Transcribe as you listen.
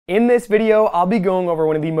In this video, I'll be going over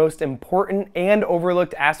one of the most important and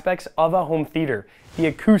overlooked aspects of a home theater, the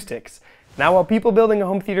acoustics. Now, while people building a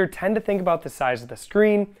home theater tend to think about the size of the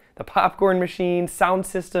screen, the popcorn machine, sound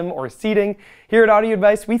system, or seating, here at Audio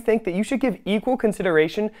Advice, we think that you should give equal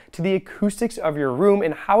consideration to the acoustics of your room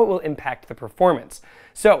and how it will impact the performance.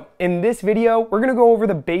 So, in this video, we're going to go over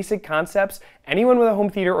the basic concepts anyone with a home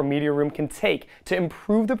theater or media room can take to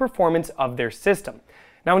improve the performance of their system.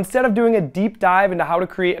 Now, instead of doing a deep dive into how to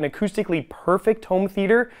create an acoustically perfect home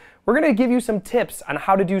theater, we're going to give you some tips on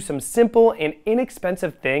how to do some simple and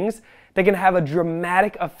inexpensive things that can have a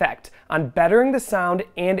dramatic effect on bettering the sound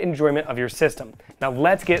and enjoyment of your system. Now,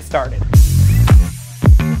 let's get started.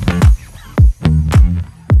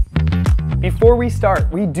 Before we start,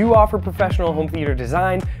 we do offer professional home theater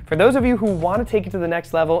design for those of you who want to take it to the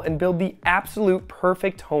next level and build the absolute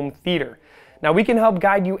perfect home theater. Now, we can help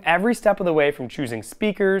guide you every step of the way from choosing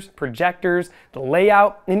speakers, projectors, the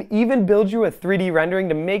layout, and even build you a 3D rendering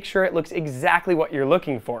to make sure it looks exactly what you're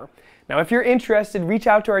looking for. Now, if you're interested, reach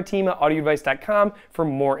out to our team at audioadvice.com for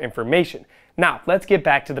more information. Now, let's get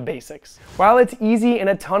back to the basics. While it's easy and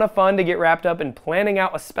a ton of fun to get wrapped up in planning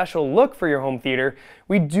out a special look for your home theater,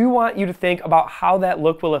 we do want you to think about how that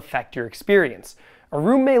look will affect your experience. A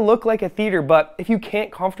room may look like a theater, but if you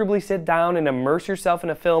can't comfortably sit down and immerse yourself in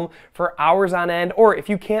a film for hours on end, or if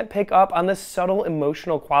you can't pick up on the subtle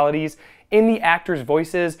emotional qualities in the actors'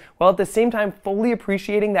 voices, while at the same time fully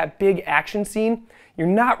appreciating that big action scene, you're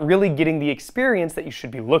not really getting the experience that you should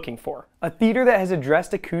be looking for. A theater that has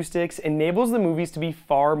addressed acoustics enables the movies to be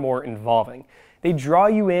far more involving. They draw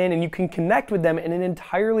you in and you can connect with them in an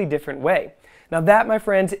entirely different way. Now that, my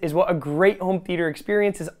friends, is what a great home theater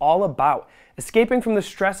experience is all about. Escaping from the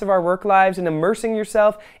stress of our work lives and immersing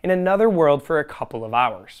yourself in another world for a couple of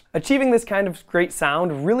hours. Achieving this kind of great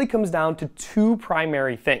sound really comes down to two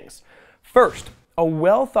primary things. First, a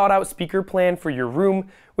well thought out speaker plan for your room,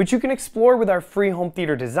 which you can explore with our free home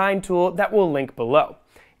theater design tool that we'll link below.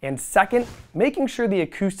 And second, making sure the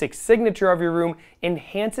acoustic signature of your room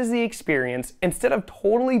enhances the experience instead of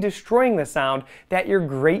totally destroying the sound that your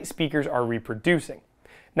great speakers are reproducing.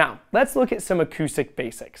 Now, let's look at some acoustic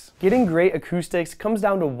basics. Getting great acoustics comes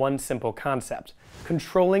down to one simple concept: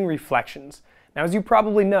 controlling reflections. Now, as you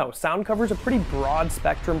probably know, sound covers a pretty broad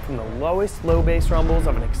spectrum from the lowest low bass rumbles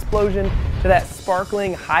of an explosion to that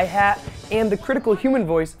sparkling hi-hat, and the critical human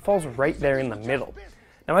voice falls right there in the middle.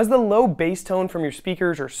 Now, as the low bass tone from your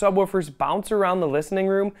speakers or subwoofers bounce around the listening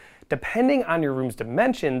room, depending on your room's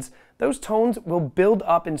dimensions, those tones will build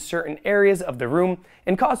up in certain areas of the room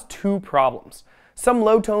and cause two problems. Some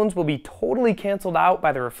low tones will be totally canceled out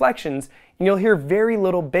by the reflections and you'll hear very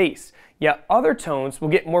little bass, yet other tones will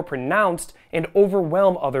get more pronounced and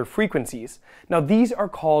overwhelm other frequencies. Now, these are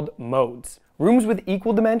called modes. Rooms with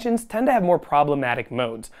equal dimensions tend to have more problematic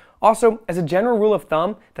modes. Also, as a general rule of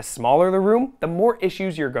thumb, the smaller the room, the more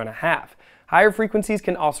issues you're going to have. Higher frequencies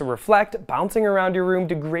can also reflect, bouncing around your room,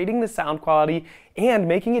 degrading the sound quality and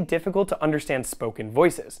making it difficult to understand spoken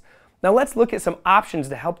voices. Now, let's look at some options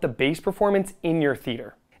to help the bass performance in your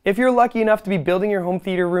theater. If you're lucky enough to be building your home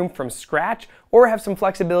theater room from scratch or have some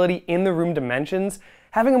flexibility in the room dimensions,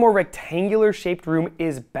 having a more rectangular shaped room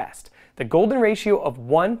is best. The golden ratio of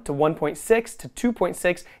 1 to 1.6 to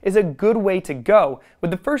 2.6 is a good way to go, with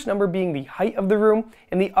the first number being the height of the room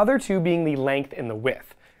and the other two being the length and the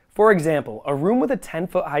width. For example, a room with a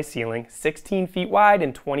 10-foot high ceiling, 16 feet wide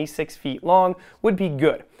and 26 feet long would be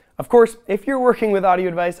good. Of course, if you're working with Audio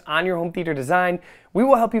Advice on your home theater design, we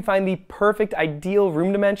will help you find the perfect ideal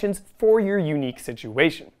room dimensions for your unique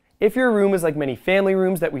situation. If your room is like many family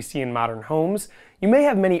rooms that we see in modern homes, you may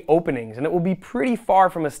have many openings and it will be pretty far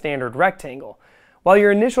from a standard rectangle. While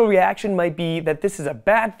your initial reaction might be that this is a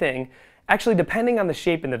bad thing, actually, depending on the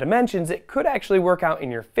shape and the dimensions, it could actually work out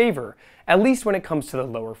in your favor, at least when it comes to the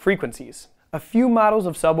lower frequencies. A few models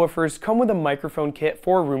of subwoofers come with a microphone kit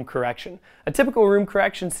for room correction. A typical room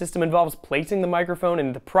correction system involves placing the microphone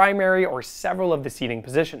in the primary or several of the seating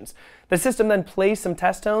positions. The system then plays some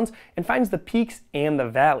test tones and finds the peaks and the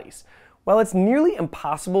valleys. While it's nearly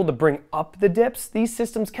impossible to bring up the dips, these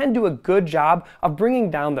systems can do a good job of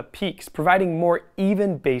bringing down the peaks, providing more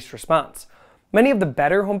even bass response. Many of the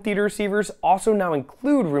better home theater receivers also now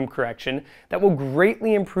include room correction that will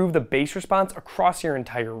greatly improve the bass response across your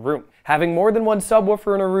entire room. Having more than one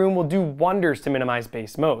subwoofer in a room will do wonders to minimize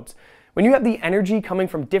bass modes. When you have the energy coming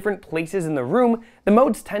from different places in the room, the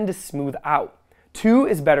modes tend to smooth out. 2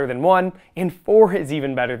 is better than 1, and 4 is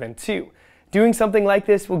even better than 2. Doing something like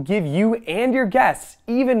this will give you and your guests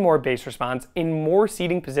even more bass response in more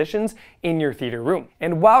seating positions in your theater room.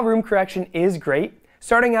 And while room correction is great,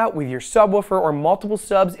 Starting out with your subwoofer or multiple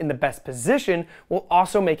subs in the best position will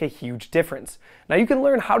also make a huge difference. Now you can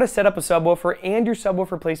learn how to set up a subwoofer and your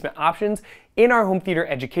subwoofer placement options in our home theater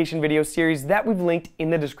education video series that we've linked in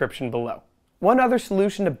the description below. One other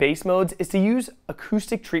solution to bass modes is to use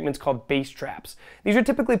acoustic treatments called bass traps. These are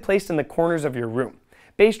typically placed in the corners of your room.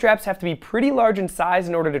 Bass traps have to be pretty large in size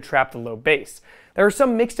in order to trap the low bass. There are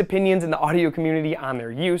some mixed opinions in the audio community on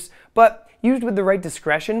their use, but used with the right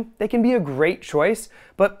discretion, they can be a great choice,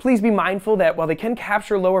 but please be mindful that while they can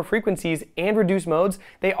capture lower frequencies and reduce modes,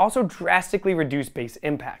 they also drastically reduce bass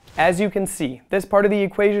impact. As you can see, this part of the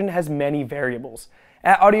equation has many variables.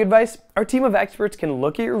 At Audio Advice, our team of experts can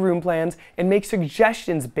look at your room plans and make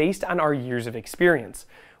suggestions based on our years of experience.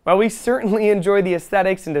 While we certainly enjoy the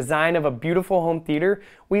aesthetics and design of a beautiful home theater,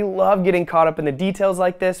 we love getting caught up in the details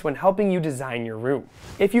like this when helping you design your room.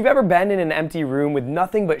 If you've ever been in an empty room with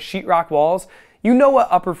nothing but sheetrock walls, you know what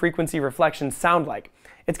upper frequency reflections sound like.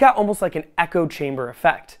 It's got almost like an echo chamber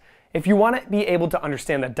effect. If you want to be able to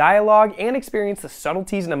understand the dialogue and experience the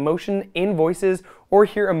subtleties and emotion in voices or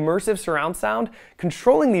hear immersive surround sound,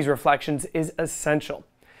 controlling these reflections is essential.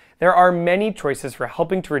 There are many choices for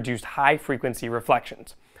helping to reduce high frequency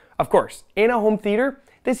reflections. Of course, in a home theater,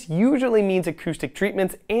 this usually means acoustic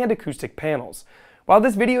treatments and acoustic panels. While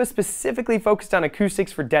this video is specifically focused on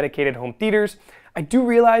acoustics for dedicated home theaters, I do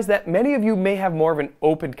realize that many of you may have more of an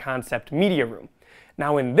open concept media room.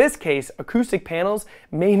 Now in this case, acoustic panels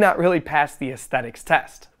may not really pass the aesthetics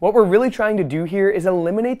test. What we're really trying to do here is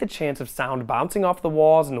eliminate the chance of sound bouncing off the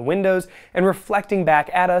walls and the windows and reflecting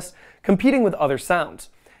back at us, competing with other sounds.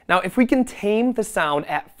 Now, if we can tame the sound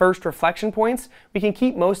at first reflection points, we can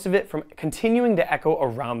keep most of it from continuing to echo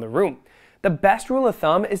around the room. The best rule of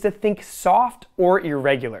thumb is to think soft or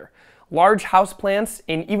irregular. Large houseplants,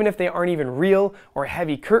 and even if they aren't even real, or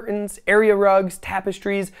heavy curtains, area rugs,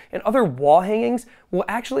 tapestries, and other wall hangings will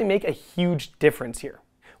actually make a huge difference here.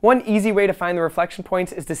 One easy way to find the reflection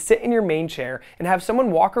points is to sit in your main chair and have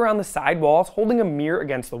someone walk around the side walls holding a mirror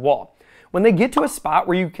against the wall. When they get to a spot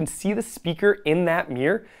where you can see the speaker in that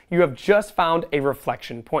mirror, you have just found a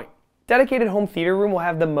reflection point. Dedicated home theater room will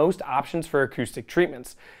have the most options for acoustic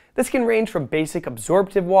treatments. This can range from basic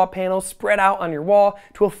absorptive wall panels spread out on your wall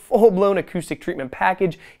to a full-blown acoustic treatment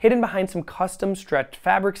package hidden behind some custom stretched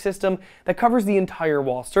fabric system that covers the entire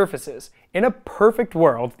wall surfaces. In a perfect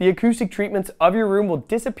world, the acoustic treatments of your room will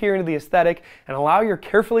disappear into the aesthetic and allow your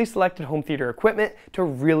carefully selected home theater equipment to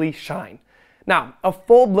really shine. Now, a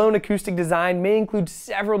full-blown acoustic design may include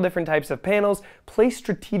several different types of panels placed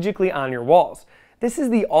strategically on your walls. This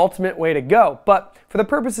is the ultimate way to go, but for the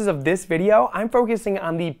purposes of this video, I'm focusing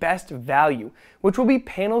on the best value, which will be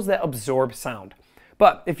panels that absorb sound.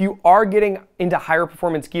 But if you are getting into higher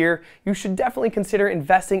performance gear, you should definitely consider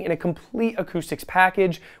investing in a complete acoustics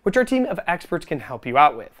package, which our team of experts can help you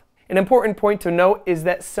out with. An important point to note is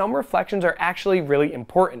that some reflections are actually really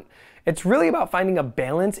important. It's really about finding a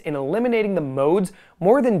balance in eliminating the modes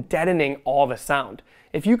more than deadening all the sound.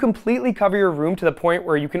 If you completely cover your room to the point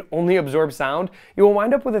where you can only absorb sound, you will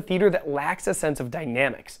wind up with a theater that lacks a sense of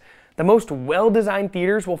dynamics. The most well-designed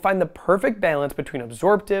theaters will find the perfect balance between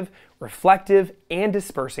absorptive, reflective, and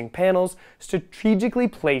dispersing panels strategically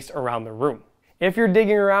placed around the room. If you're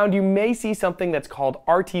digging around, you may see something that's called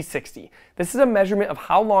RT60. This is a measurement of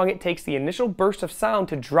how long it takes the initial burst of sound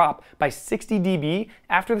to drop by 60 dB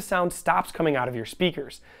after the sound stops coming out of your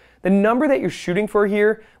speakers. The number that you're shooting for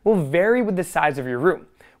here will vary with the size of your room.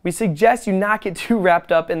 We suggest you not get too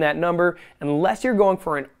wrapped up in that number unless you're going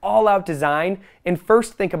for an all-out design and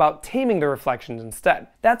first think about taming the reflections instead.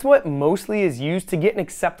 That's what mostly is used to get an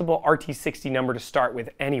acceptable RT60 number to start with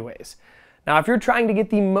anyways. Now, if you're trying to get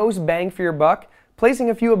the most bang for your buck, placing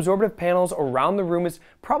a few absorptive panels around the room is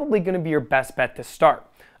probably going to be your best bet to start.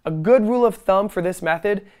 A good rule of thumb for this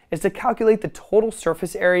method is to calculate the total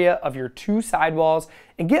surface area of your two sidewalls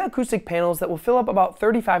and get acoustic panels that will fill up about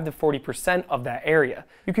 35 to 40% of that area.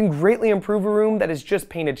 You can greatly improve a room that is just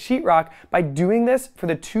painted sheetrock by doing this for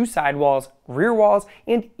the two sidewalls, rear walls,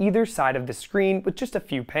 and either side of the screen with just a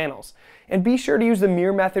few panels. And be sure to use the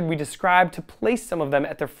mirror method we described to place some of them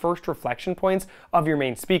at the first reflection points of your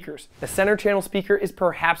main speakers. The center channel speaker is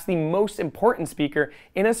perhaps the most important speaker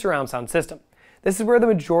in a surround sound system. This is where the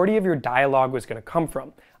majority of your dialogue was going to come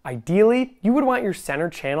from. Ideally, you would want your center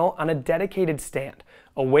channel on a dedicated stand,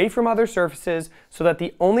 away from other surfaces, so that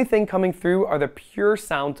the only thing coming through are the pure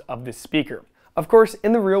sounds of the speaker. Of course,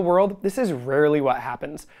 in the real world, this is rarely what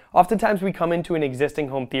happens. Oftentimes we come into an existing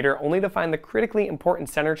home theater only to find the critically important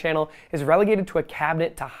center channel is relegated to a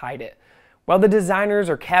cabinet to hide it. While the designers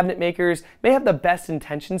or cabinet makers may have the best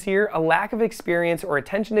intentions here, a lack of experience or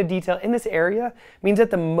attention to detail in this area means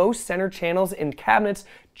that the most center channels in cabinets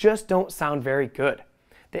just don't sound very good.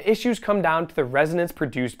 The issues come down to the resonance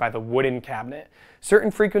produced by the wooden cabinet.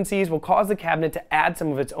 Certain frequencies will cause the cabinet to add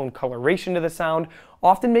some of its own coloration to the sound,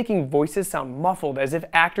 often making voices sound muffled as if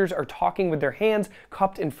actors are talking with their hands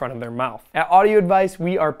cupped in front of their mouth. At Audio Advice,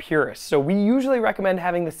 we are purists, so we usually recommend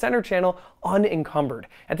having the center channel unencumbered.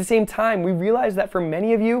 At the same time, we realize that for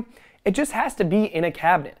many of you, it just has to be in a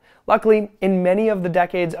cabinet. Luckily, in many of the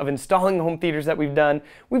decades of installing home theaters that we've done,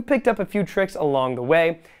 we've picked up a few tricks along the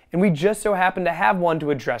way, and we just so happen to have one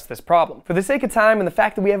to address this problem. For the sake of time and the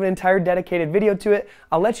fact that we have an entire dedicated video to it,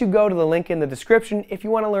 I'll let you go to the link in the description if you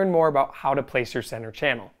want to learn more about how to place your center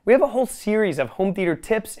channel. We have a whole series of home theater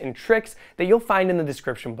tips and tricks that you'll find in the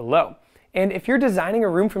description below. And if you're designing a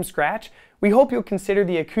room from scratch, we hope you'll consider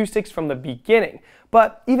the acoustics from the beginning.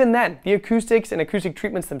 But even then, the acoustics and acoustic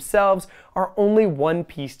treatments themselves are only one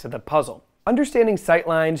piece to the puzzle. Understanding sight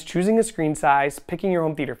lines, choosing a screen size, picking your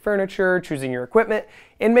home theater furniture, choosing your equipment,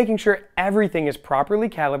 and making sure everything is properly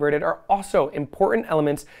calibrated are also important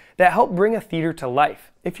elements that help bring a theater to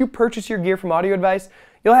life. If you purchase your gear from Audio Advice,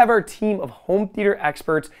 you'll have our team of home theater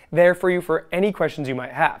experts there for you for any questions you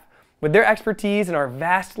might have. With their expertise and our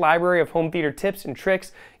vast library of home theater tips and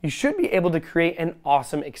tricks, you should be able to create an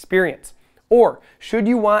awesome experience. Or, should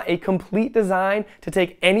you want a complete design to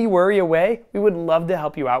take any worry away, we would love to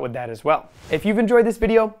help you out with that as well. If you've enjoyed this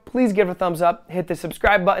video, please give it a thumbs up, hit the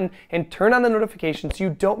subscribe button, and turn on the notifications so you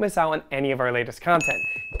don't miss out on any of our latest content.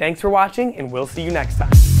 Thanks for watching, and we'll see you next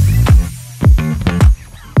time.